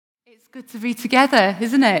It's good to be together,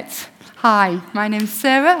 isn't it? Hi, my name's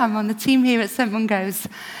Sarah. I'm on the team here at St Mungo's.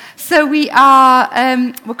 So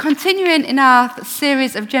we're continuing in our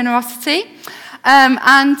series of generosity.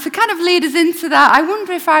 And to kind of lead us into that, I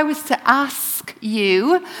wonder if I was to ask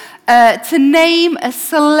you to name a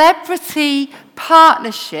celebrity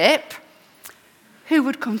partnership, who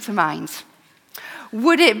would come to mind?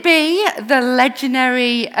 Would it be the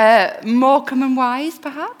legendary Morecambe and Wise,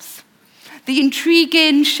 perhaps? The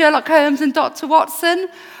intriguing Sherlock Holmes and Dr. Watson?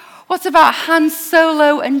 What about Han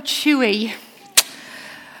Solo and Chewie?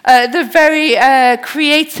 The very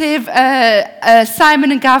creative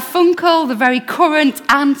Simon and Garfunkel, the very current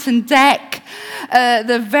Ant and Dec,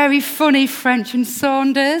 the very funny French and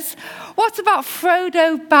Saunders. What about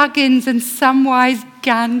Frodo Baggins and Samwise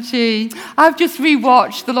Gamgee? I've just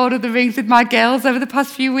rewatched The Lord of the Rings with my girls over the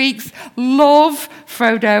past few weeks. Love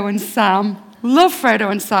Frodo and Sam. Love Frodo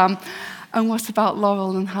and Sam. And what about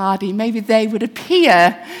Laurel and Hardy? Maybe they would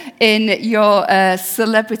appear in your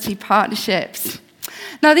celebrity partnerships.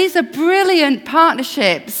 Now, these are brilliant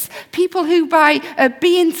partnerships. People who, by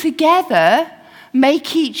being together,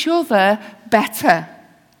 make each other better.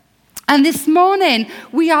 And this morning,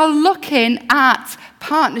 we are looking at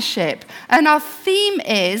partnership. And our theme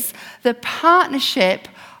is the partnership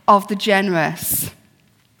of the generous.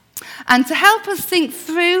 And to help us think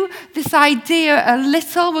through this idea a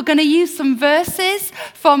little, we're going to use some verses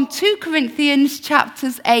from 2 Corinthians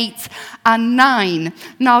chapters 8 and 9.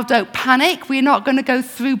 Now, don't panic. We're not going to go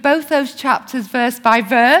through both those chapters verse by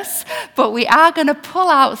verse, but we are going to pull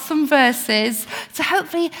out some verses to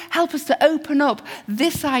hopefully help us to open up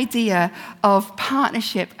this idea of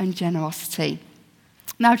partnership and generosity.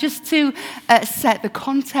 Now, just to set the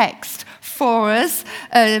context for us,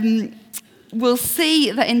 we'll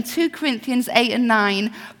see that in 2 Corinthians 8 and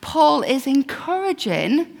 9, Paul is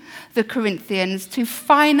encouraging the Corinthians to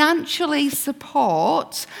financially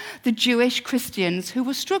support the Jewish Christians who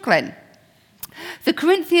were struggling. The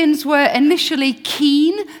Corinthians were initially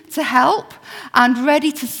keen to help and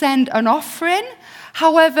ready to send an offering.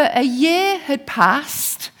 However, a year had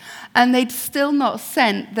passed and they'd still not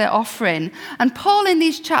sent their offering. And Paul in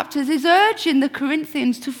these chapters is urging the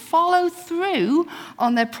Corinthians to follow through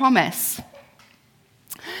on their promise.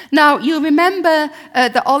 Now, you'll remember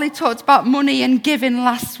that Ollie talked about money and giving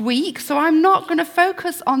last week, so I'm not going to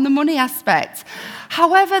focus on the money aspect.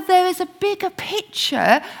 However, there is a bigger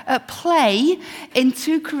picture at play in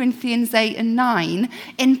 2 Corinthians 8 and 9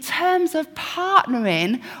 in terms of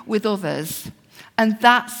partnering with others. And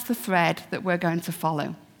that's the thread that we're going to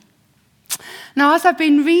follow. Now, as I've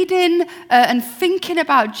been reading and thinking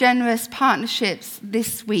about generous partnerships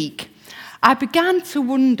this week, I began to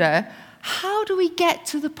wonder, how do we get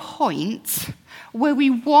to the point where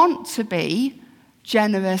we want to be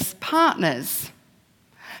generous partners?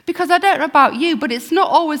 Because I don't know about you, but it's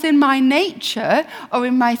not always in my nature or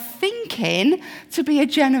in my thinking to be a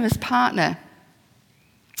generous partner.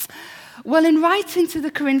 Well, in writing to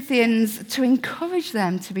the Corinthians to encourage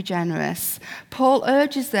them to be generous, Paul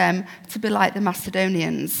urges them to be like the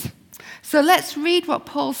Macedonians. So let's read what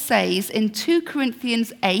Paul says in 2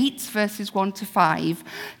 Corinthians 8, verses 1 to 5,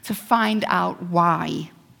 to find out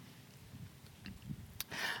why.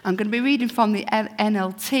 I'm going to be reading from the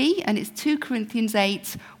NLT, and it's 2 Corinthians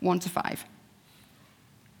 8, 1 to 5.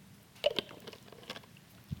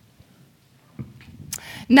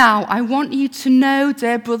 Now, I want you to know,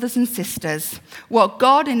 dear brothers and sisters, what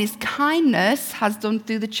God in his kindness has done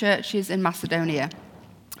through the churches in Macedonia.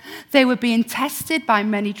 They were being tested by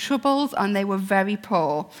many troubles, and they were very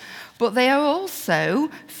poor. But they are also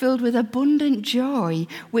filled with abundant joy,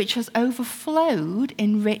 which has overflowed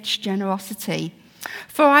in rich generosity.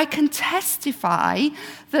 For I can testify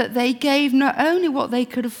that they gave not only what they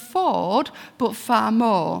could afford, but far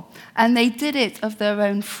more, and they did it of their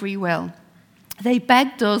own free will. They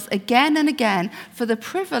begged us again and again for the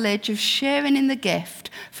privilege of sharing in the gift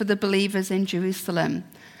for the believers in Jerusalem.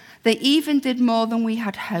 They even did more than we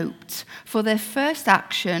had hoped, for their first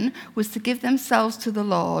action was to give themselves to the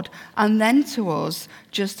Lord and then to us,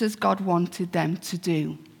 just as God wanted them to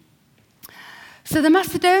do. So the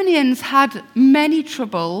Macedonians had many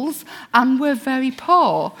troubles and were very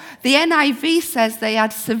poor. The NIV says they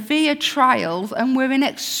had severe trials and were in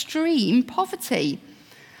extreme poverty.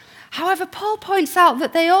 However, Paul points out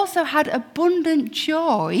that they also had abundant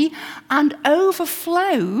joy and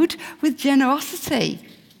overflowed with generosity.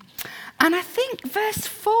 And I think verse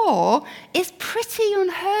 4 is pretty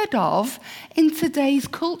unheard of in today's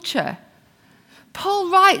culture.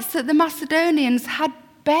 Paul writes that the Macedonians had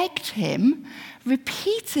begged him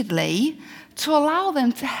repeatedly to allow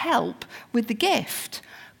them to help with the gift,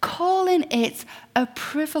 calling it a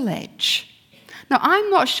privilege. Now, I'm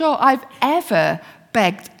not sure I've ever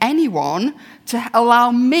begged anyone to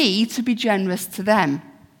allow me to be generous to them.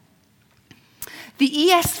 The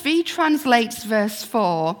ESV translates verse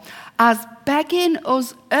 4 as begging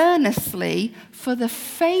us earnestly for the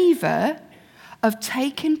favor of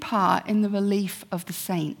taking part in the relief of the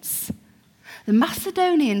saints. The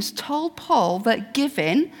Macedonians told Paul that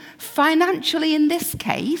giving, financially in this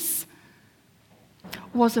case,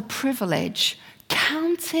 was a privilege,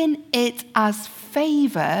 counting it as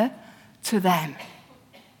favor to them.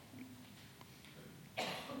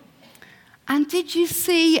 And did you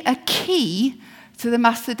see a key to the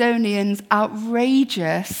Macedonians'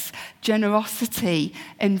 outrageous generosity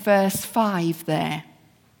in verse 5 there?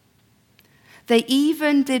 They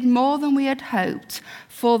even did more than we had hoped,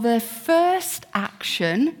 for their first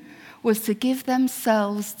action was to give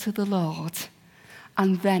themselves to the Lord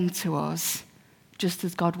and then to us, just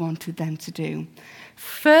as God wanted them to do.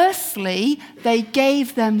 Firstly, they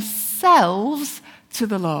gave themselves to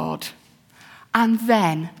the Lord and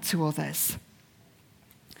then to others.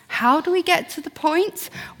 How do we get to the point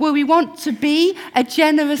where we want to be a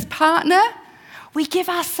generous partner? We give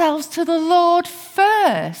ourselves to the Lord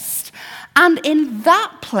first. And in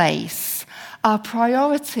that place, our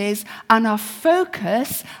priorities and our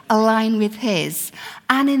focus align with His.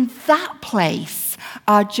 And in that place,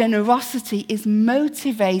 our generosity is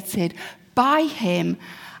motivated by Him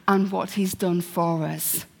and what He's done for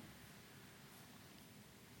us.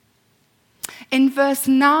 In verse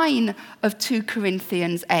 9 of 2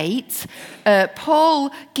 Corinthians 8,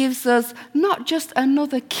 Paul gives us not just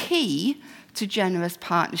another key to generous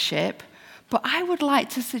partnership, but I would like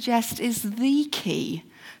to suggest is the key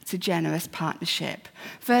to generous partnership.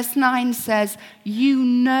 Verse 9 says, "You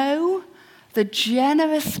know the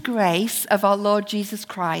generous grace of our Lord Jesus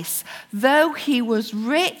Christ. Though He was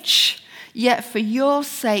rich, yet for your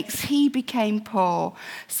sakes He became poor,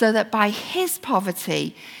 so that by His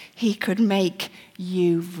poverty He could make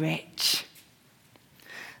you rich."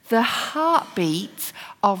 The heartbeat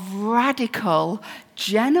of radical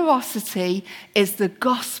generosity is the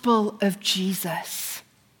gospel of Jesus.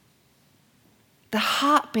 The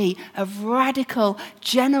heartbeat of radical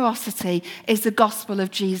generosity is the gospel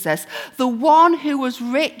of Jesus. The one who was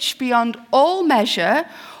rich beyond all measure,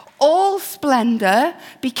 all splendor,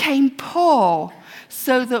 became poor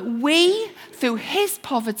so that we, through His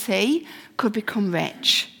poverty, could become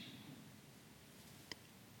rich.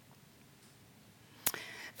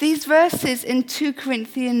 These verses in 2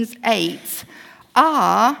 Corinthians 8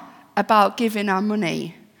 are about giving our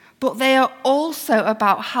money, but they are also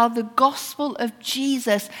about how the gospel of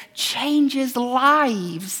Jesus changes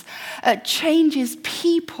lives, changes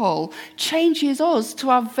people, changes us to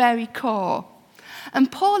our very core.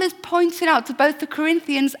 And Paul is pointing out to both the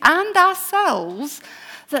Corinthians and ourselves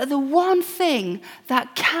that the one thing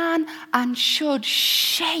that can and should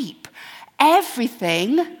shape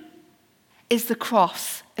everything is the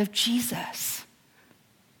cross of Jesus.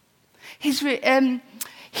 He's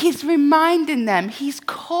reminding them, He's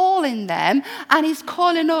calling them, and He's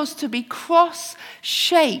calling us to be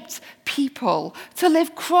cross-shaped people, to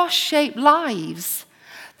live cross-shaped lives.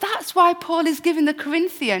 That's why Paul is giving the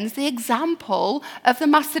Corinthians the example of the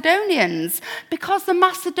Macedonians, because the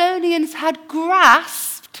Macedonians had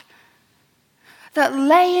grasped that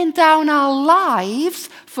laying down our lives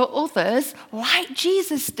for others, like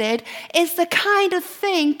Jesus did, is the kind of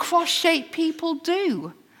thing cross-shaped people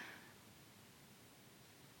do.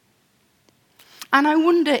 And I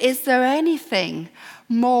wonder, is there anything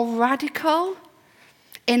more radical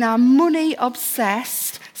in our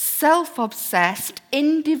money-obsessed, self-obsessed,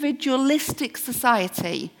 individualistic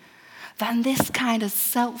society than this kind of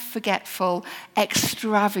self-forgetful,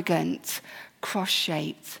 extravagant,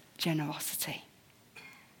 cross-shaped generosity?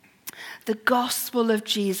 The gospel of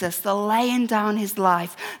Jesus, the laying down His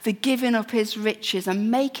life, the giving up His riches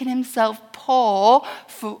and making Himself poor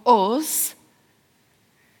for us,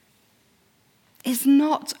 is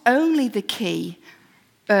not only the key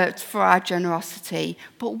for our generosity,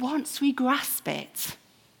 but once we grasp it,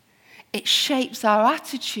 it shapes our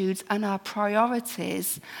attitudes and our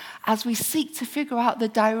priorities as we seek to figure out the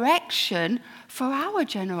direction for our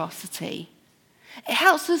generosity. It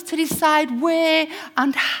helps us to decide where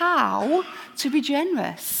and how to be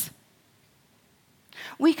generous.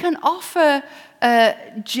 We can offer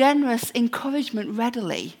generous encouragement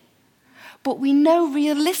readily, but we know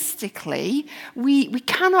realistically we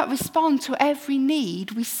cannot respond to every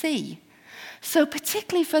need we see. So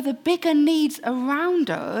particularly for the bigger needs around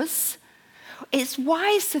us, it's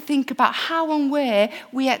wise to think about how and where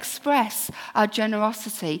we express our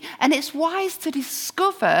generosity. And it's wise to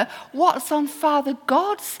discover what's on Father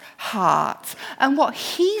God's heart and what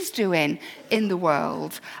he's doing in the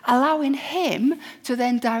world, allowing him to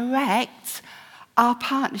then direct our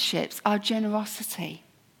partnerships, our generosity.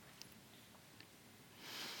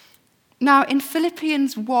 Now, in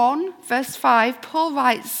Philippians 1, verse 5, Paul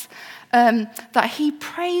writes that he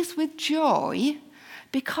prays with joy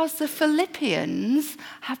because the Philippians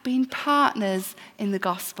have been partners in the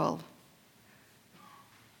gospel.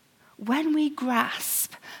 When we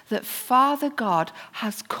grasp that Father God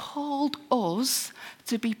has called us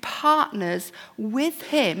to be partners with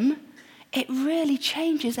him, it really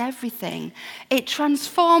changes everything. It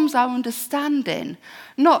transforms our understanding,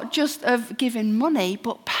 not just of giving money,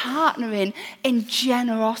 but partnering in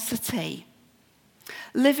generosity,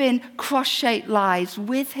 living cross-shaped lives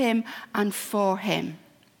with him and for him.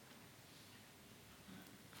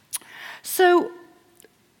 So,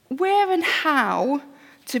 where and how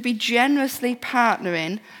to be generously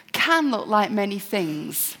partnering can look like many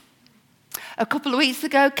things. A couple of weeks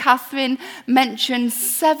ago, Catherine mentioned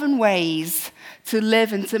 7 ways to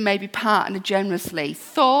live and to maybe partner generously.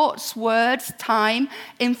 Thoughts, words, time,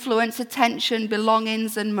 influence, attention,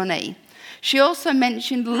 belongings, and money. She also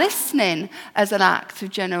mentioned listening as an act of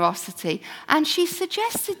generosity. And she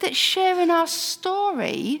suggested that sharing our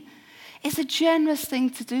story is a generous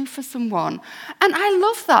thing to do for someone. And I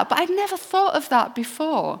love that, but I'd never thought of that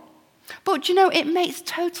before. But you know, it makes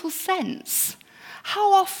total sense.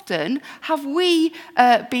 How often have we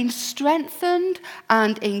been strengthened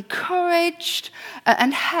and encouraged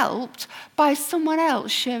and helped by someone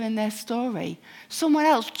else sharing their story? Someone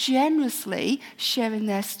else generously sharing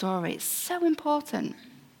their story. It's so important.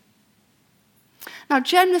 Now,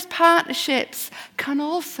 generous partnerships can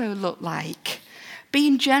also look like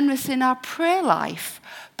being generous in our prayer life,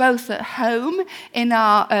 both at home, in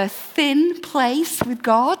our thin place with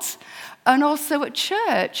God, and also at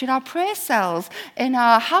church, in our prayer cells, in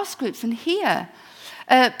our house groups, and here.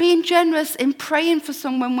 Being generous in praying for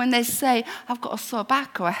someone when they say, I've got a sore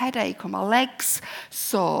back or a headache or my leg's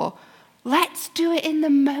sore. Let's do it in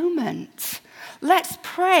the moment. Let's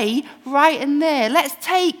pray right in there. Let's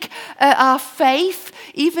take our faith,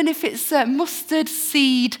 even if it's mustard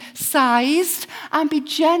seed sized, and be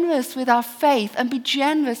generous with our faith and be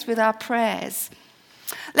generous with our prayers.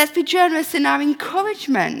 Let's be generous in our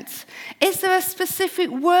encouragement. Is there a specific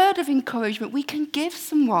word of encouragement we can give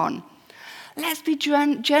someone? Let's be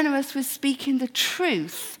generous with speaking the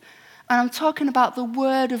truth. And I'm talking about the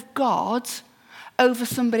word of God over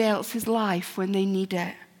somebody else's life when they need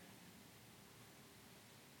it.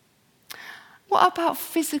 What about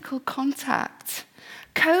physical contact?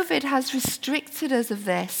 COVID has restricted us of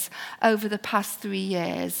this over the past 3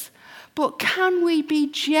 years. But can we be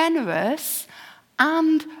generous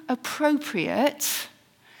and appropriate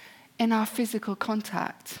in our physical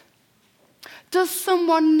contact? Does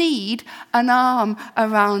someone need an arm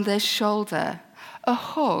around their shoulder, a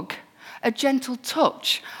hug, a gentle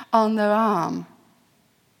touch on their arm?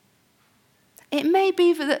 It may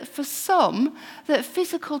be that for some, that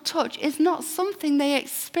physical touch is not something they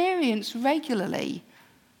experience regularly.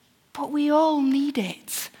 But we all need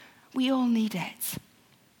it. We all need it.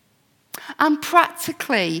 And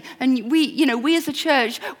practically, and we as a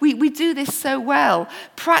church, we do this so well.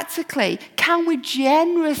 Practically, can we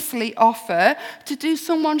generously offer to do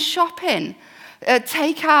someone's shopping?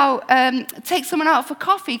 Take someone out for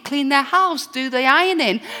coffee, clean their house, do the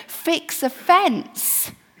ironing, fix a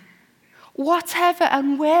fence. Whatever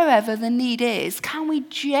and wherever the need is, can we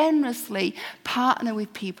generously partner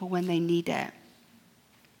with people when they need it?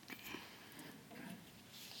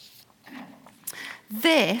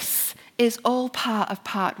 This is all part of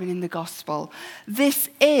partnering in the gospel. This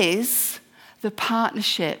is the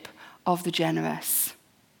partnership of the generous.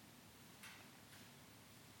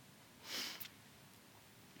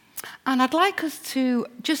 And I'd like us to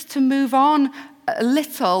move on a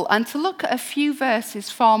little and to look at a few verses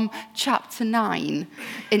from chapter 9.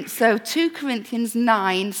 So 2 Corinthians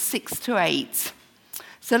 9, 6 to 8.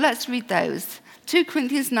 So let's read those. 2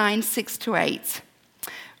 Corinthians 9, 6 to 8.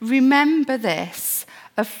 Remember this,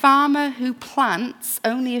 a farmer who plants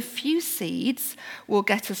only a few seeds will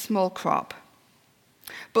get a small crop.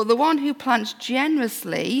 But the one who plants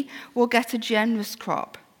generously will get a generous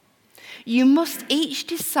crop. You must each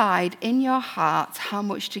decide in your heart how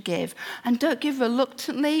much to give. And don't give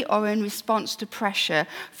reluctantly or in response to pressure,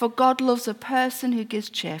 for God loves a person who gives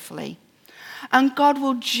cheerfully. And God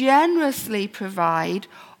will generously provide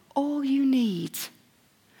all you need.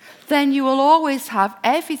 then you will always have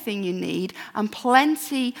everything you need and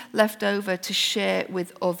plenty left over to share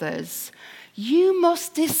with others. You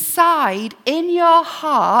must decide in your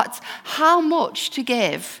heart how much to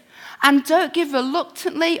give. And don't give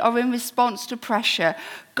reluctantly or in response to pressure.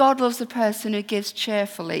 God loves a person who gives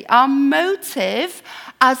cheerfully. Our motive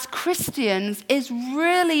as Christians is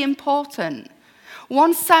really important.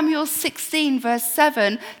 1 Samuel 16 verse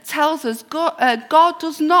 7 tells us God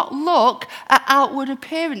does not look at outward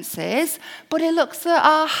appearances, but he looks at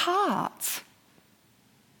our heart.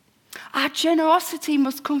 Our generosity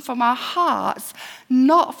must come from our hearts,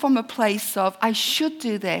 not from a place of, I should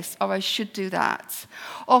do this or I should do that,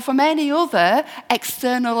 or from any other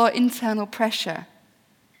external or internal pressure.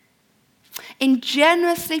 In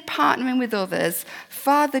generously partnering with others,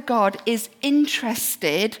 Father God is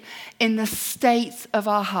interested in the state of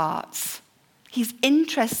our hearts. He's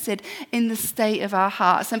interested in the state of our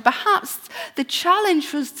hearts. And perhaps the challenge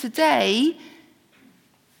for us today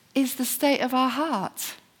is the state of our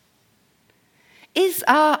heart.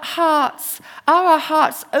 Are our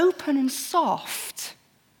hearts open and soft?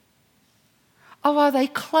 Or are they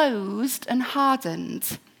closed and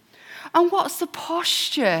hardened? And what's the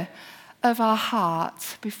posture of our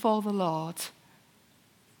heart before the Lord?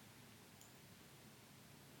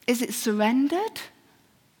 Is it surrendered?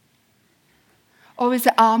 Or is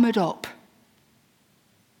it armored up?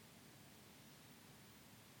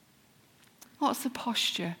 What's the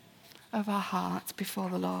posture of our heart before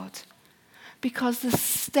the Lord? Because the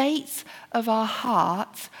state of our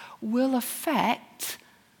heart will affect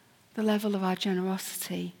the level of our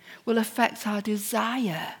generosity, will affect our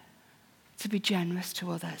desire to be generous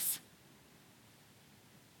to others.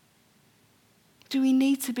 Do we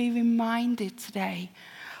need to be reminded today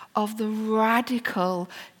of the radical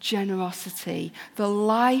generosity, the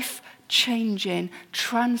life-changing,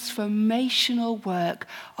 transformational work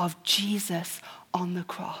of Jesus on the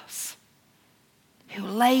cross, who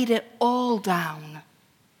laid it all down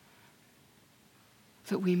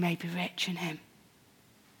that we may be rich in him?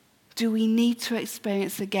 Do we need to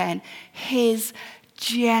experience again his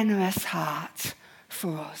generous heart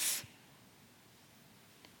for us?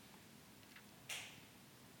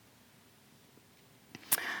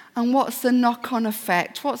 And what's the knock-on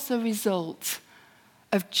effect? What's the result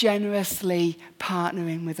of generously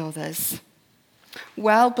partnering with others?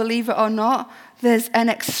 Well, believe it or not, there's an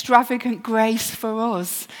extravagant grace for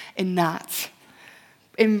us in that.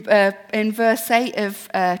 In verse 8 of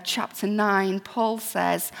chapter 9, Paul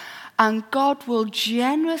says, "And God will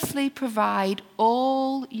generously provide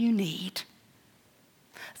all you need.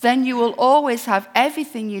 Then you will always have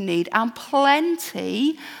everything you need and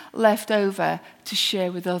plenty left over to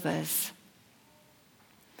share with others."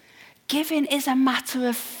 Giving is a matter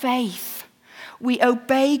of faith. We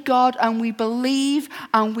obey God and we believe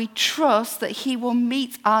and we trust that he will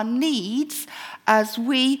meet our needs as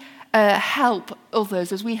we help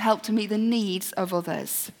others, as we help to meet the needs of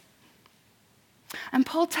others. And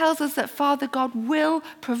Paul tells us that Father God will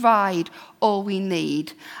provide all we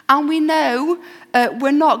need. And we know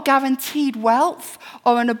we're not guaranteed wealth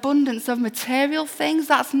or an abundance of material things.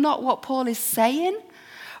 That's not what Paul is saying.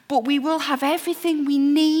 But we will have everything we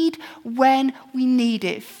need when we need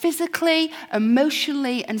it, physically,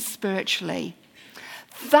 emotionally, and spiritually.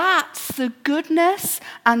 That's the goodness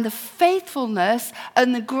and the faithfulness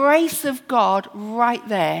and the grace of God right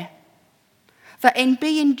there. That in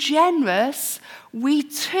being generous, we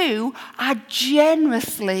too are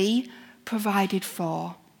generously provided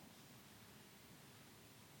for.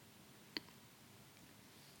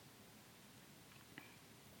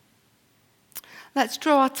 Let's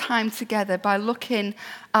draw our time together by looking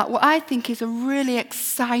at what I think is a really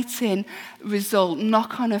exciting result,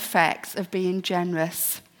 knock-on effects of being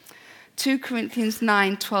generous. 2 Corinthians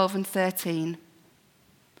 9, 12 and 13.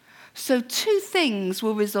 So 2 things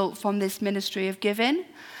will result from this ministry of giving.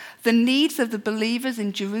 The needs of the believers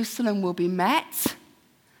in Jerusalem will be met,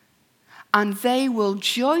 and they will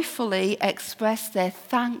joyfully express their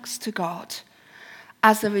thanks to God.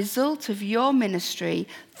 As a result of your ministry,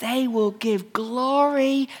 they will give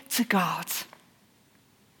glory to God.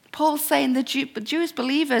 Paul's saying the Jewish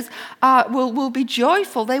believers will be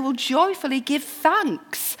joyful. They will joyfully give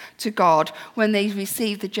thanks to God when they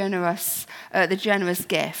receive the generous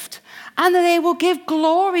gift. And then they will give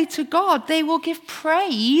glory to God. They will give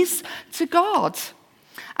praise to God.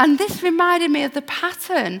 And this reminded me of the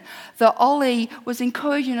pattern that Ollie was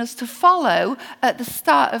encouraging us to follow at the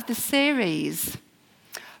start of the series.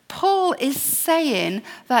 Paul is saying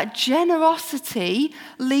that generosity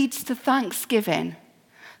leads to thanksgiving.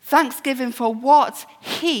 Thanksgiving for what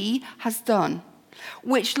he has done.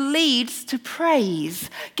 which leads to praise,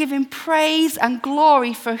 giving praise and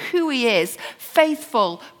glory for who he is,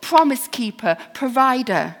 faithful, promise keeper,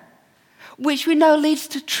 provider, which we know leads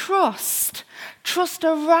to trust. Trust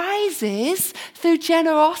arises through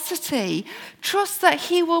generosity. Trust that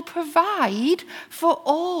he will provide for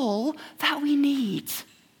all that we need.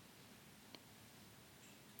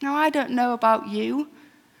 Now, I don't know about you,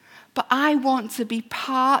 but I want to be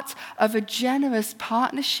part of a generous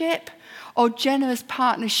partnership or generous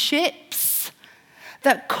partnerships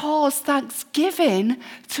that cause thanksgiving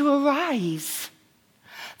to arise,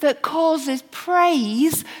 that causes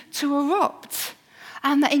praise to erupt,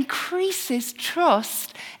 and that increases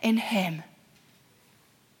trust in him.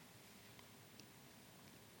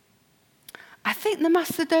 I think the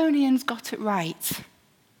Macedonians got it right.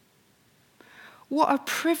 What a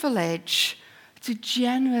privilege to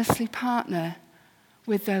generously partner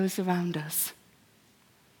with those around us.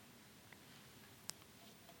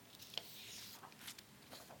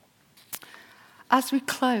 As we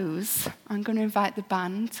close, I'm going to invite the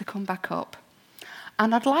band to come back up.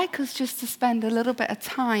 And I'd like us just to spend a little bit of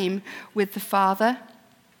time with the Father.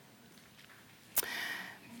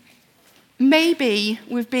 Maybe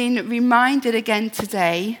we've been reminded again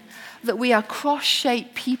today that we are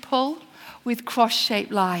cross-shaped people with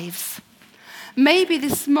cross-shaped lives. Maybe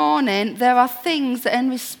this morning there are things that in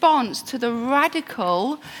response to the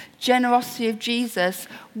radical generosity of Jesus,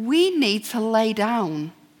 we need to lay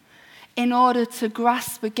down in order to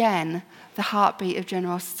grasp again the heartbeat of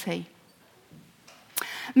generosity.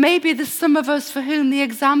 Maybe there's some of us for whom the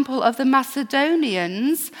example of the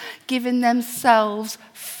Macedonians giving themselves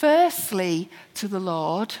firstly to the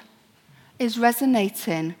Lord is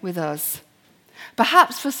resonating with us.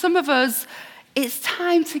 Perhaps for some of us, it's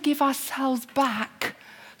time to give ourselves back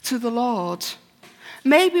to the Lord.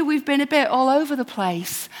 Maybe we've been a bit all over the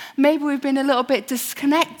place. Maybe we've been a little bit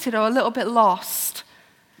disconnected or a little bit lost.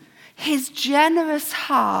 His generous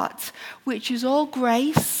heart, which is all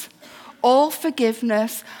grace, all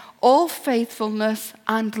forgiveness, all faithfulness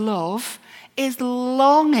and love, is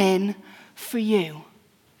longing for you.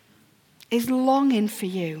 Is longing for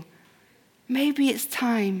you. Maybe it's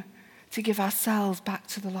time to give ourselves back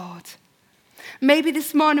to the Lord. Maybe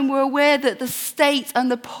this morning we're aware that the state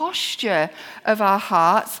and the posture of our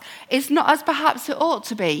hearts is not as perhaps it ought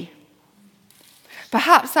to be.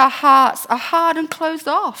 Perhaps our hearts are hard and closed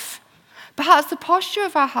off. Perhaps the posture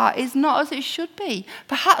of our heart is not as it should be.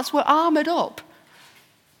 Perhaps we're armored up.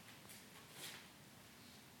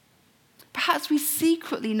 Perhaps we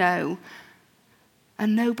secretly know,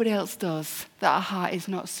 and nobody else does, that our heart is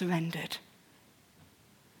not surrendered.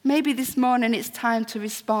 Maybe this morning it's time to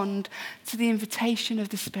respond to the invitation of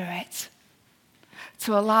the Spirit,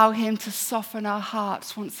 to allow him to soften our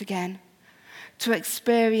hearts once again, to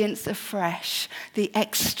experience afresh the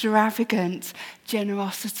extravagant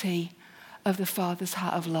generosity of the Father's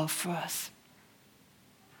heart of love for us.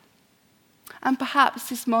 And perhaps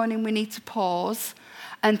this morning we need to pause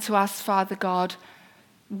and to ask Father God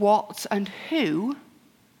what and who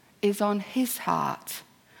is on his heart,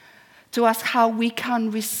 to ask how we can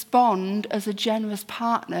respond as a generous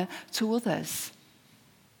partner to others.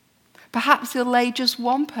 Perhaps he'll lay just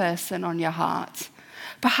one person on your heart.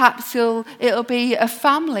 Perhaps it'll be a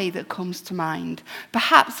family that comes to mind.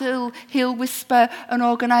 Perhaps he'll whisper an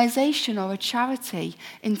organization or a charity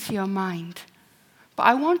into your mind. But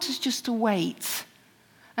I want us just to wait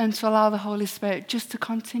and to allow the Holy Spirit just to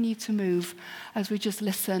continue to move as we just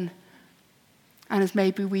listen and as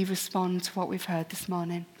maybe we respond to what we've heard this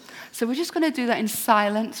morning. So we're just going to do that in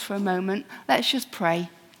silence for a moment. Let's just pray.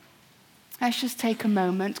 Let's just take a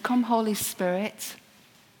moment. Come, Holy Spirit.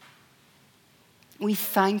 We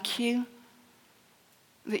thank you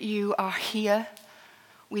that you are here.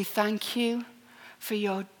 We thank you for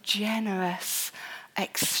your generous,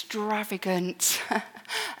 extravagant,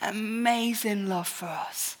 amazing love for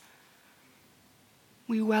us.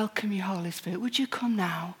 We welcome you, Holy Spirit. Would you come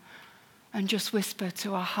now and just whisper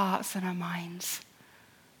to our hearts and our minds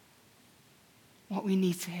what we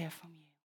need to hear from you?